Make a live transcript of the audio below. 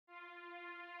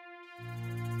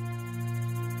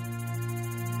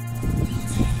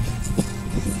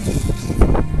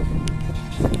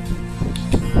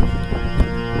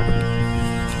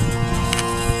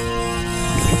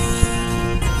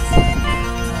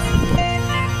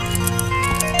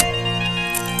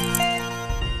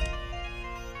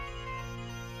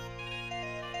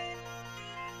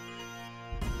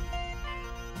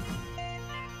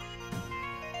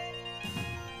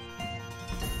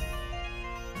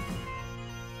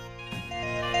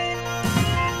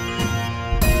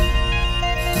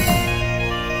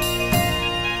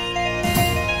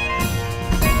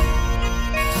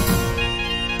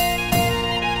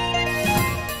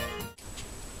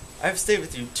I've stayed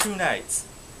with you 2 nights,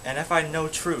 and I find no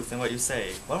truth in what you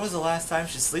say. When was the last time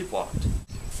she sleepwalked?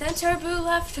 Since her boo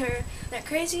left her, that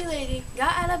crazy lady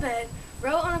got out of bed,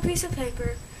 wrote on a piece of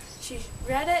paper, she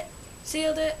read it,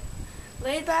 sealed it,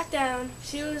 laid back down.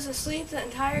 She was asleep the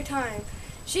entire time.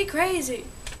 She crazy.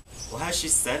 Well, has she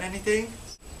said anything?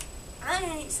 I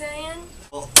ain't saying.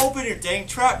 Well, open your dang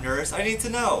trap, nurse. I need to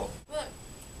know. Look,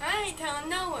 I ain't telling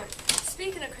no one.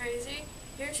 Speaking of crazy,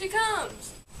 here she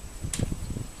comes.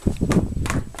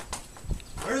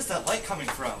 Where's that light coming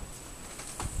from?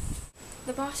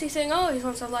 The bossy thing always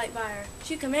wants a light by her.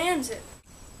 She commands it.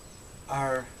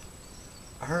 Are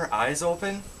her eyes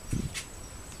open?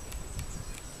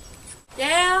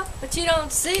 Yeah, but she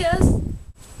don't see us.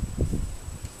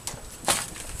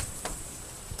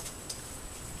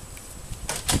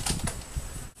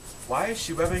 Why is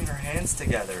she rubbing her hands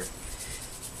together?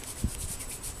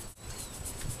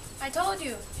 I told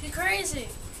you, she's crazy.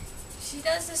 She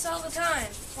does this all the time,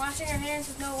 washing her hands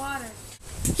with no water.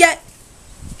 Yet,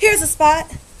 here's a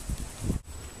spot.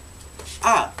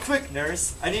 Ah, quick,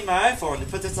 nurse. I need my iPhone to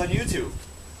put this on YouTube.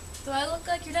 Do I look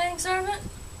like your dang servant?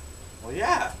 Well,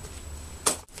 yeah.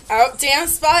 Out, damn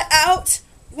spot, out.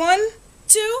 1,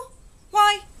 2.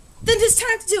 Why, then 'tis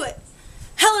time to do it.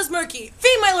 Hell is murky.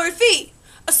 Fee, my lord, fee.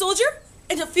 A soldier?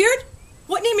 Interfered?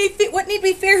 What need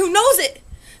we fear? Who knows it?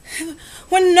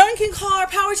 When none can call our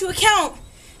power to account.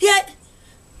 Yet,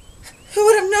 who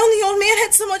would have known the old man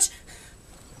had so much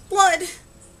blood?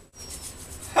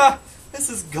 Ha! This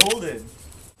is golden.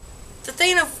 The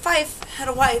Thane of Fife had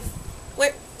a wife.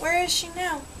 Where is she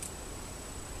now?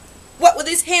 What, will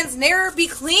these hands ne'er be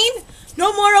clean?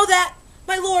 No more o' that,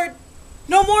 my lord.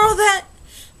 No more o' that.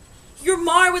 You're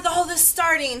marred with all this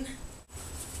starting.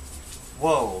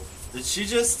 Whoa, did she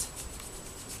just...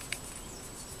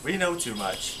 We know too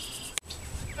much.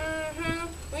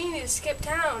 We need to skip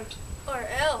town, or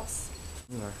else.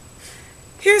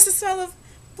 Here's the smell of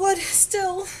blood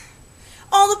still.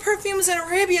 All the perfumes in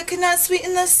Arabia could not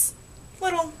sweeten this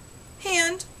little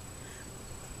hand.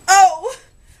 Oh!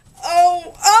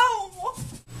 Oh! Oh!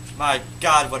 My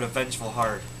God, what a vengeful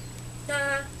heart.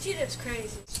 Nah, she just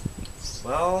crazy.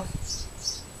 Well...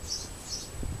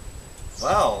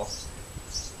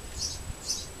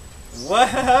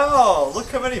 Look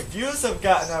how many views I've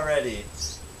gotten already.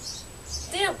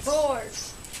 Damn bored.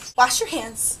 Wash your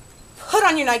hands, put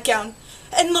on your nightgown,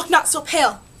 and look not so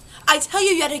pale. I tell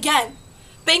you yet again,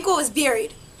 Banquo is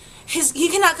buried. He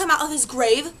cannot come out of his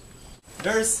grave.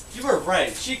 Nurse, you were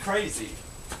right. She crazy.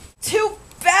 Too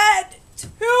bad.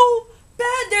 Too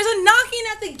bad. There's a knocking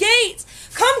at the gate.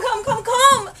 Come, come, come,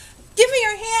 come. Give me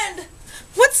your hand.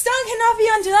 What's done cannot be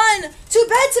undone. To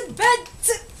bed, to bed,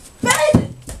 to bed.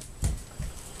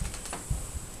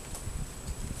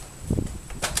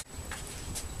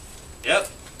 Yep,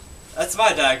 that's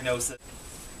my diagnosis.